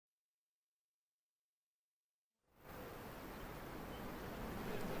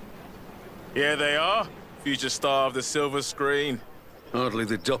Here they are, future star of the silver screen. Hardly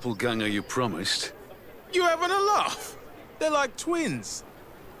the doppelganger you promised. You having a laugh? They're like twins.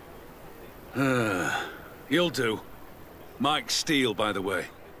 You'll do. Mike Steele, by the way.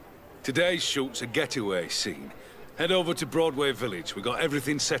 Today's shoot's a getaway scene. Head over to Broadway Village. We got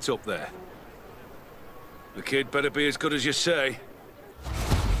everything set up there. The kid better be as good as you say.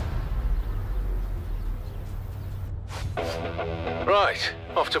 Right,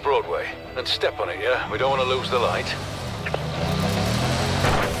 off to Broadway. And step on it, yeah? We don't want to lose the light.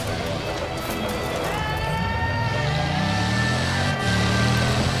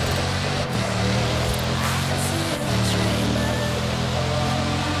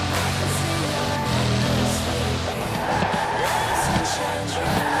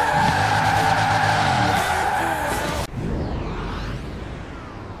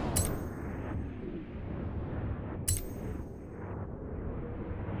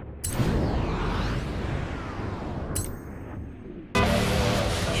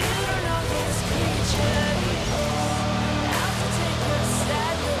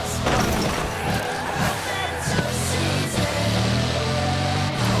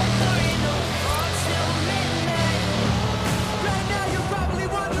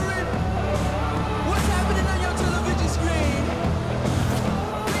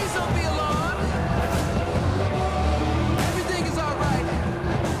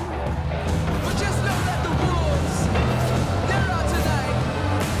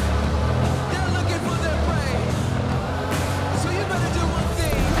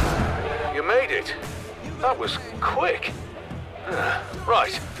 That was quick.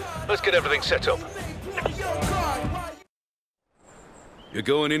 Right, let's get everything set up. You're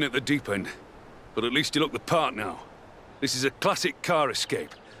going in at the deep end, but at least you look the part now. This is a classic car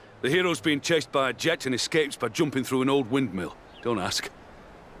escape. The hero's being chased by a jet and escapes by jumping through an old windmill. Don't ask.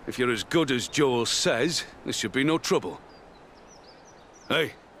 If you're as good as Joel says, there should be no trouble.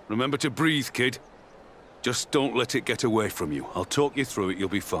 Hey, remember to breathe, kid. Just don't let it get away from you. I'll talk you through it, you'll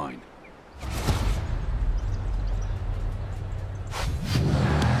be fine.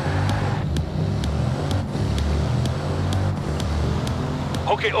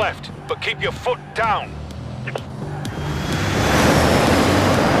 Hook it left, but keep your foot down.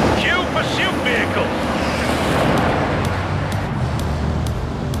 Cue pursuit vehicle!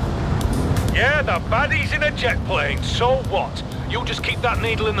 Yeah, the baddie's in a jet plane, so what? You just keep that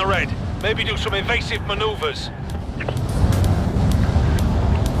needle in the red. Maybe do some evasive maneuvers.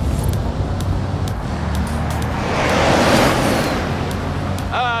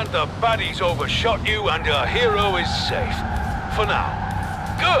 And the baddie's overshot you and our hero is safe. For now.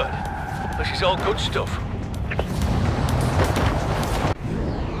 Good! This is all good stuff.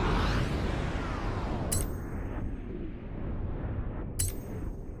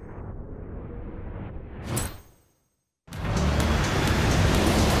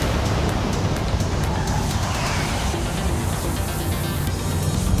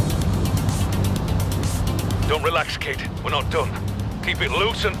 Don't relax, kid. We're not done. Keep it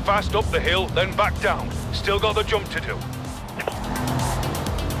loose and fast up the hill, then back down. Still got the jump to do.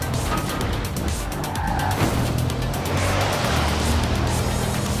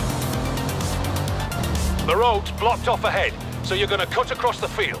 The road's blocked off ahead, so you're gonna cut across the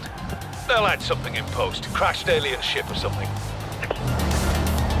field. They'll add something in post, crashed alien ship or something.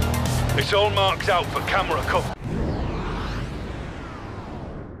 It's all marked out for camera cover.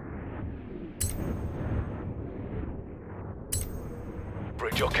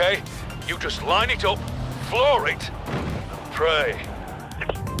 Bridge, okay? You just line it up, floor it, and pray.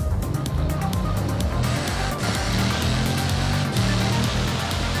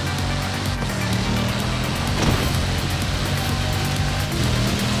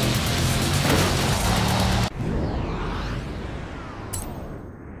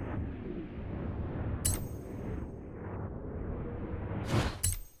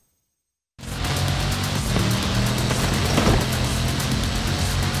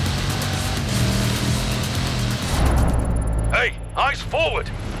 Hey, eyes forward!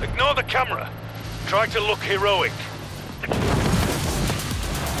 Ignore the camera. Try to look heroic.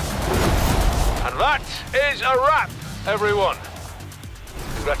 And that is a wrap, everyone.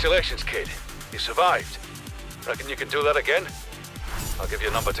 Congratulations, kid. You survived. Reckon you can do that again? I'll give you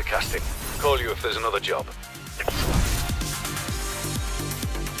a number to casting. Call you if there's another job.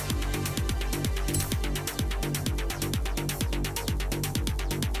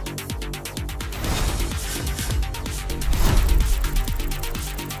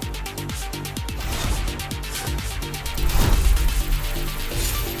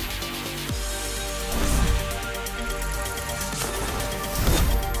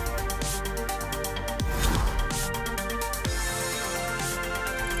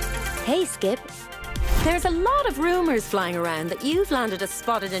 Skip. There's a lot of rumors flying around that you've landed a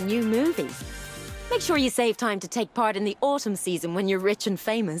spot in a new movie. Make sure you save time to take part in the autumn season when you're rich and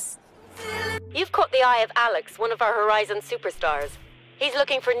famous. You've caught the eye of Alex, one of our Horizon superstars. He's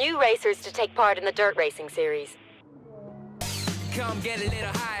looking for new racers to take part in the dirt racing series. Come get a little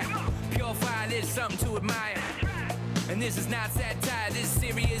higher. Pure fire, there's something to admire. And this is not satire, this is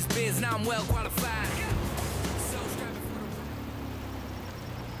serious biz, and I'm well qualified.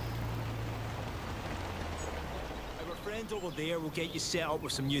 Our friend over there will get you set up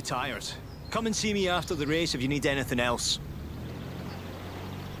with some new tires. Come and see me after the race if you need anything else.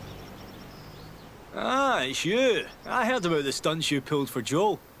 Ah, it's you. I heard about the stunts you pulled for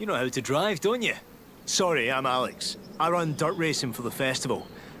Joel. You know how to drive, don't you? Sorry, I'm Alex. I run dirt racing for the festival.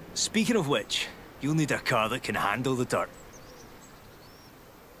 Speaking of which, you'll need a car that can handle the dirt.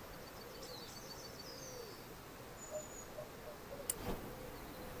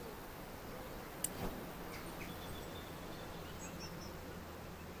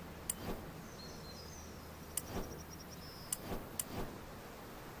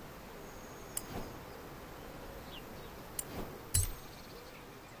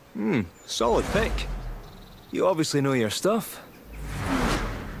 Solid pick. You obviously know your stuff.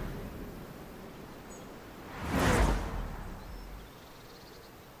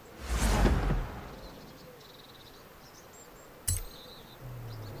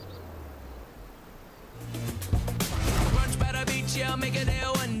 Lunch by the beach, yeah, I'll make it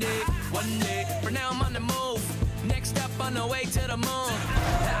there one day. One day. For now, I'm on the move. Next up, on the way to the moon.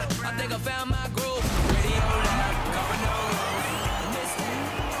 I think I found my groove. Radio loud, cover no rules. And this and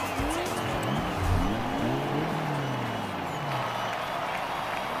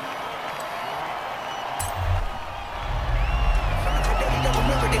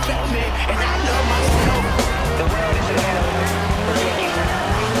I love myself. The world is a hell.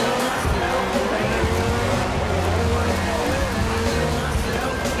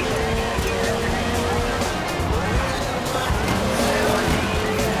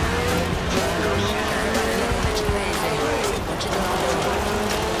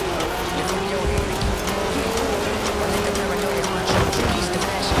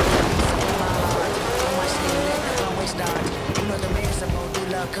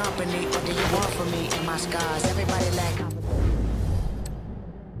 Company, what do you want from me and my scars? Everybody like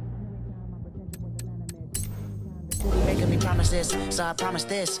making me promises, so I promise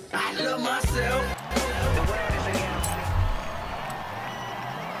this. I love myself. The world is a gamble.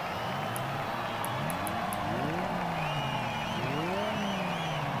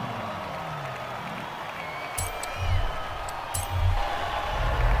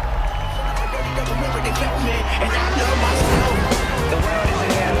 And I love myself. The world is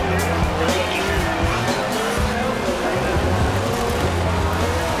a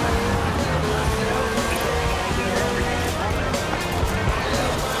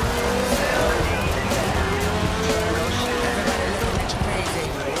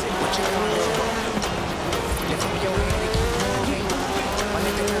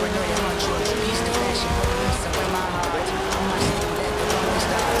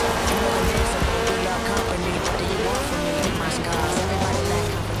company, what do you want from me?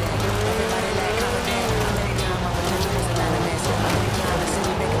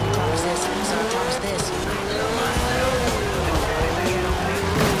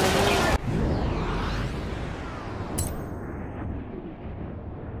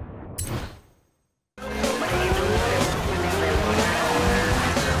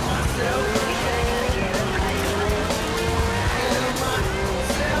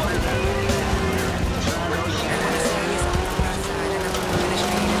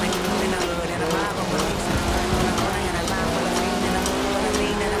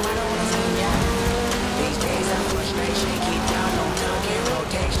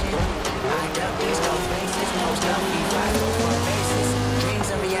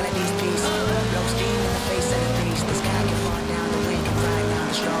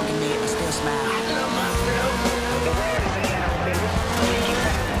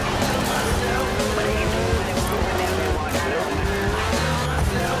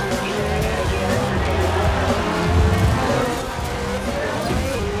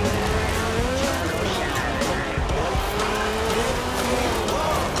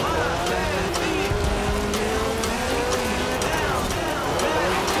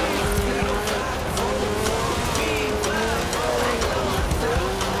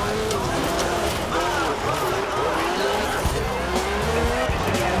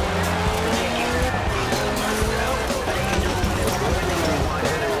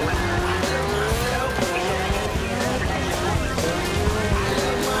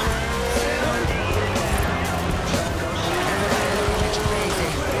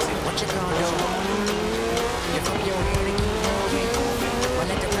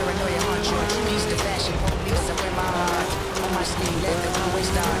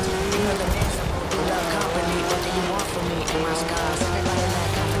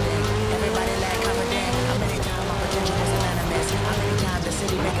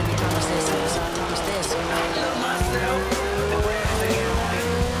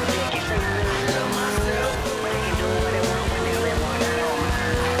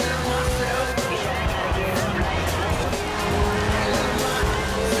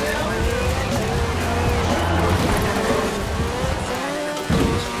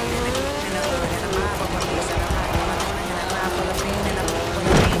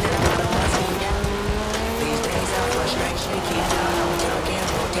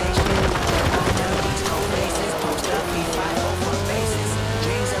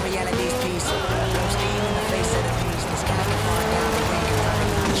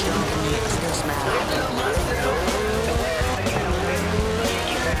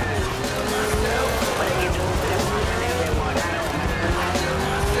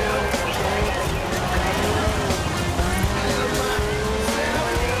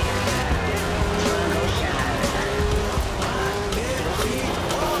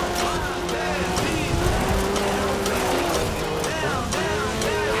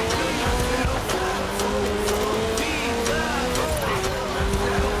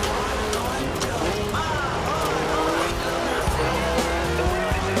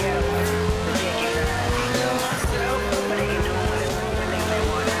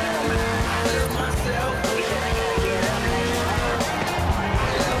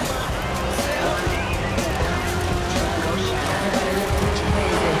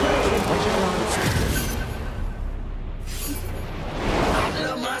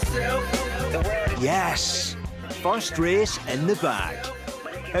 first race in the bag.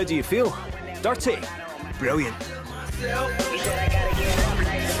 How do you feel? Dirty? Brilliant.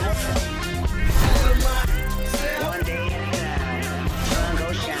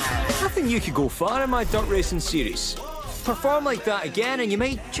 I think you could go far in my dirt racing series. Perform like that again and you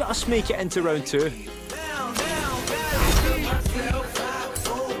might just make it into round 2.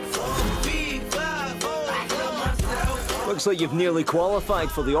 Looks like you've nearly qualified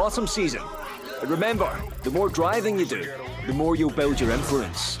for the autumn season. But remember, the more driving you do, the more you'll build your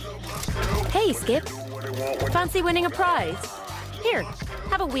influence. Hey, Skip. Fancy winning a prize? Here,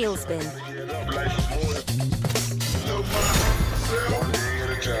 have a wheel spin.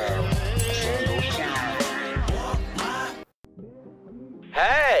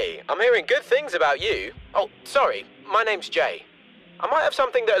 Hey, I'm hearing good things about you. Oh, sorry, my name's Jay. I might have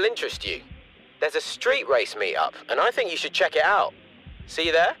something that'll interest you. There's a street race meetup, and I think you should check it out. See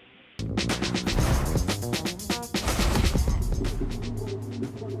you there?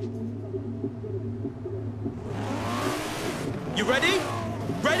 You ready?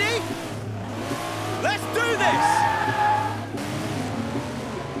 Ready? Let's do this!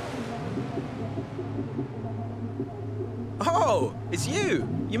 Oh, it's you.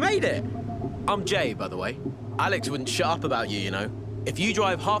 You made it. I'm Jay, by the way. Alex wouldn't shut up about you, you know. If you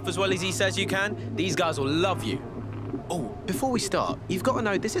drive half as well as he says you can, these guys will love you. Oh, before we start, you've got to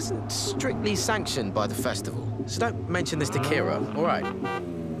know this isn't strictly sanctioned by the festival, so don't mention this to Kira, all right?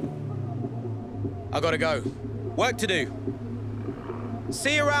 I gotta go. Work to do.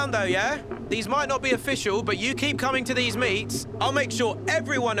 See you around, though, yeah? These might not be official, but you keep coming to these meets. I'll make sure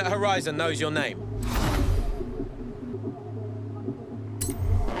everyone at Horizon knows your name.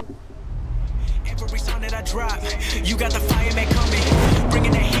 Every song that I drop, you got the fireman coming.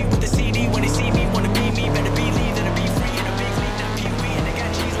 Bringing the heat with the CD. When they see me, wanna be me. Better believe that I be free in a big league, not Pee-wee. And they got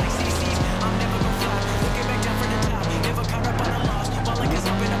cheese like CC's. I'm never gonna fly. Looking back down from the top. Never caught up on the loss. Falling cause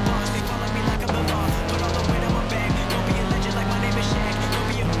I'm in a boss. They follow me like I'm the law. Put all the weight on my back. Don't be a legend like my name is Shaq. Don't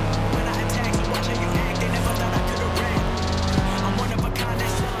be a when I attack. So watch how you act. They never thought I could've rap. I'm one of a kind,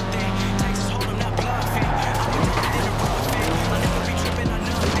 that's something. Texas hold 'em, not bluffing. I'm a different in a rough thing. I'll never be tripping on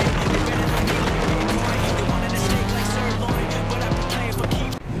nothing. They better not be like Bitcoin. They wanted a snake like sirloin, but I've been playing for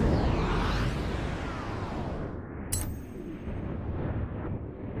keeps.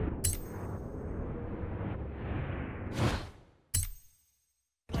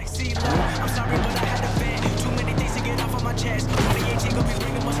 Like CeeLo. I'm sorry, but I had to vent. Too many things to get off of my chest. 2018 gonna be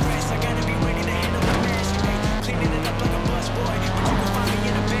bringing more stress. I gotta be ready to handle the mess. Hey, cleaning it up like a bus boy, but you can find me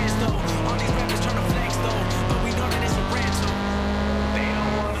in a Benz though. All these rappers trying to flex though, but we know that it's a rental. They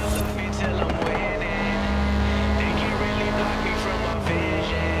don't wanna love me till I'm winning. They can really block me from my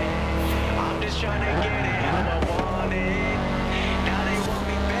vision. I'm just trying to get it how I want it. Now they want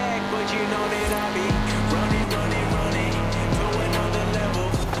me back, but you know that I be running, running, running to another level.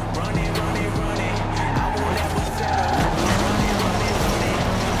 Running, running, running. I won't ever settle. Running, running, running.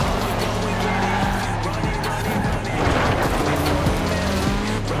 I'ma go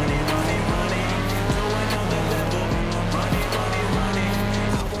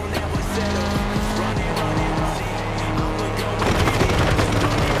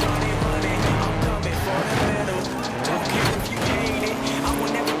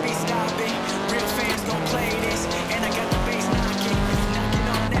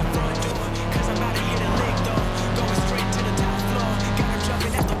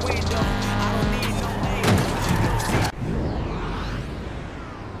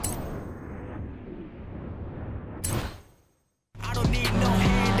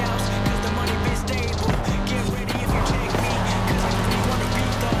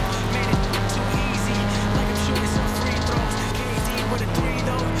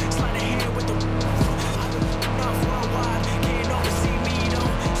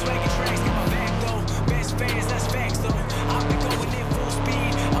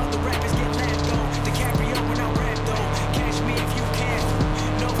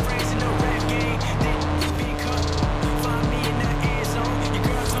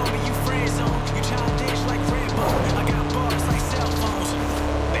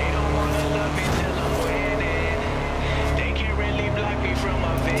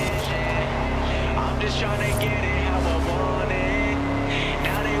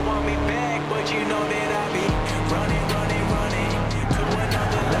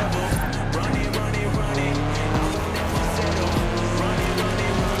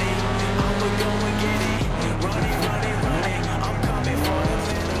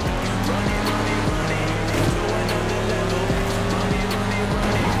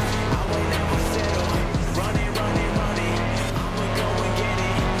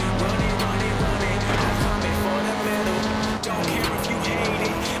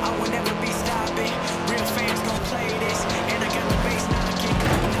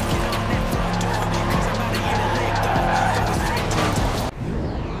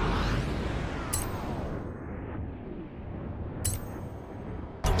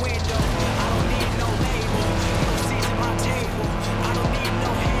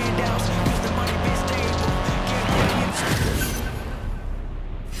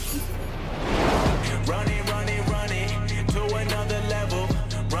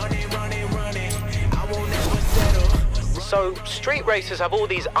So, street racers have all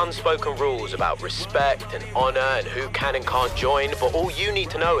these unspoken rules about respect and honor and who can and can't join, but all you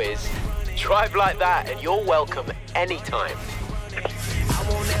need to know is, drive like that and you're welcome anytime. I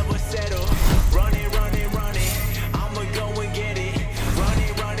won't ever settle. Run it, run it, run it. I'ma go and get it. Run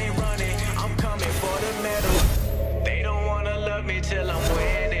it, run it, run it. I'm coming for the medal. They don't wanna love me till I'm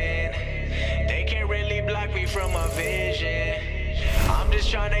winning. They can't really block me from my vision. I'm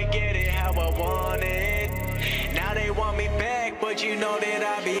just trying to get it how I want it. Now they want me back, but you know that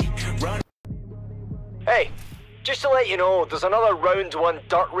I be running. Hey, just to let you know, there's another round 1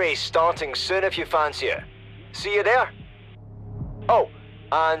 dirt race starting soon if you fancy it. See you there. Oh,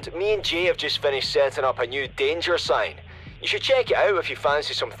 and me and Jay have just finished setting up a new danger sign. You should check it out if you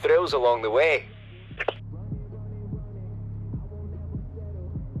fancy some thrills along the way.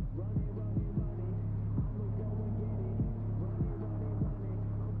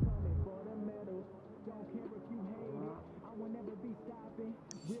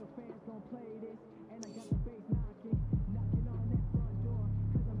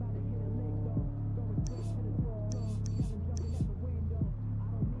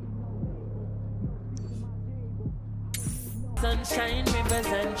 Sunshine, rivers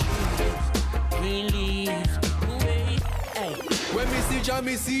and trees, green leaves, hey. When me see Jah,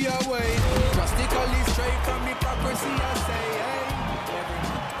 me see a way. Drastically straight from hypocrisy, I say, hey.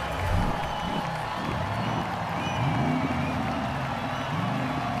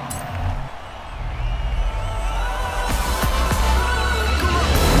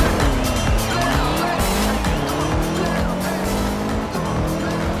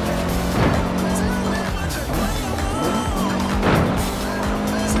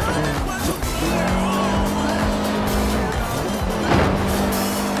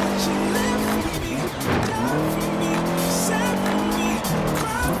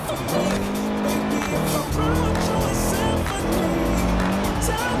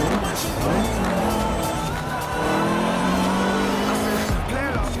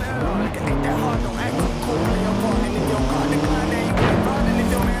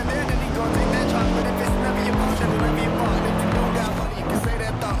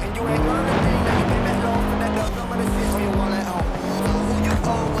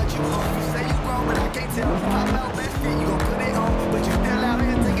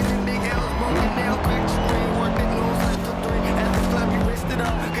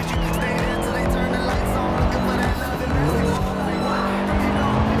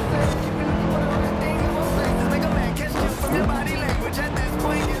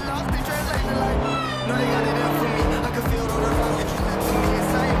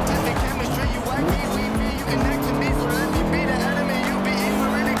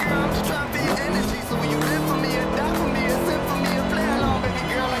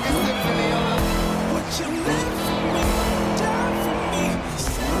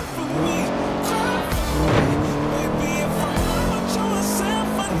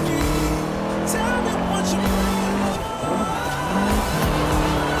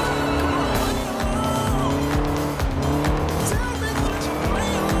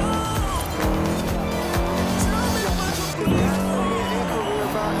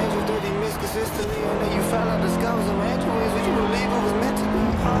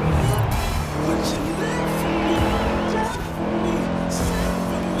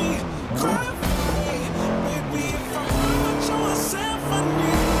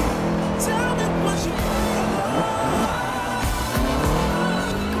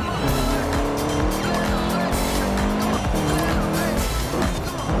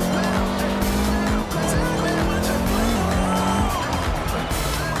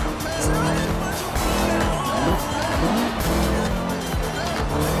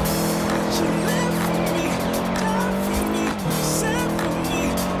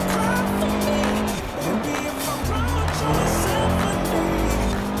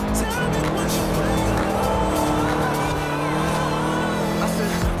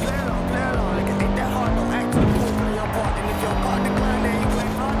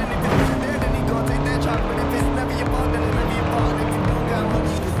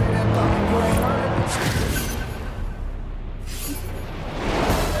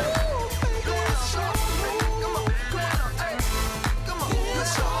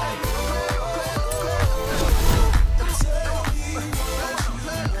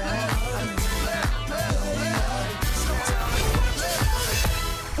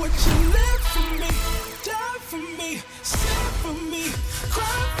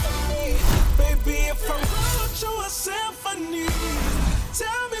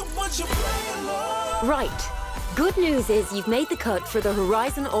 Right. Good news is you've made the cut for the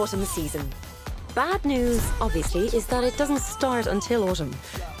Horizon autumn season. Bad news, obviously, is that it doesn't start until autumn.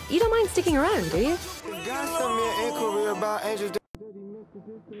 You don't mind sticking around, do you?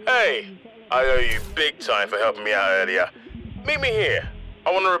 Hey, I owe you big time for helping me out earlier. Meet me here.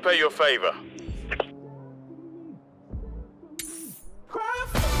 I want to repay your favor.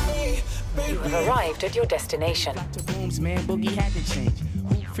 You have arrived at your destination.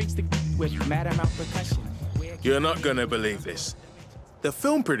 You're not gonna believe this. The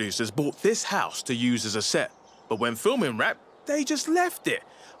film producers bought this house to use as a set, but when filming wrapped, they just left it.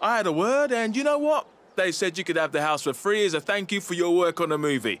 I had a word, and you know what? They said you could have the house for free as a thank you for your work on the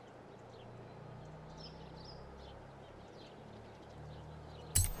movie.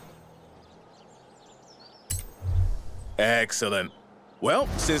 Excellent. Well,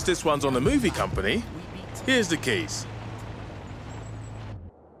 since this one's on the movie company, here's the keys.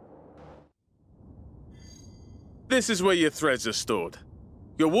 This is where your threads are stored.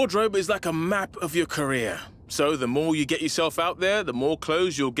 Your wardrobe is like a map of your career. So the more you get yourself out there, the more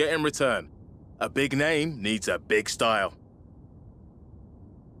clothes you'll get in return. A big name needs a big style.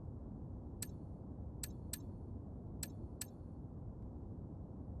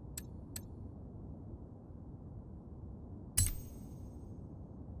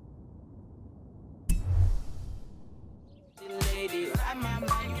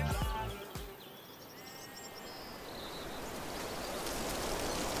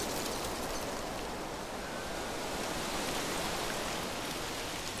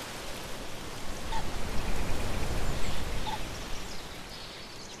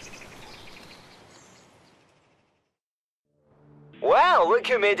 Well, look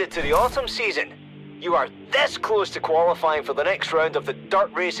who made it to the autumn season. You are this close to qualifying for the next round of the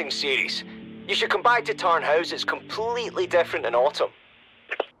Dirt Racing Series. You should come back to Tarn House, it's completely different in autumn.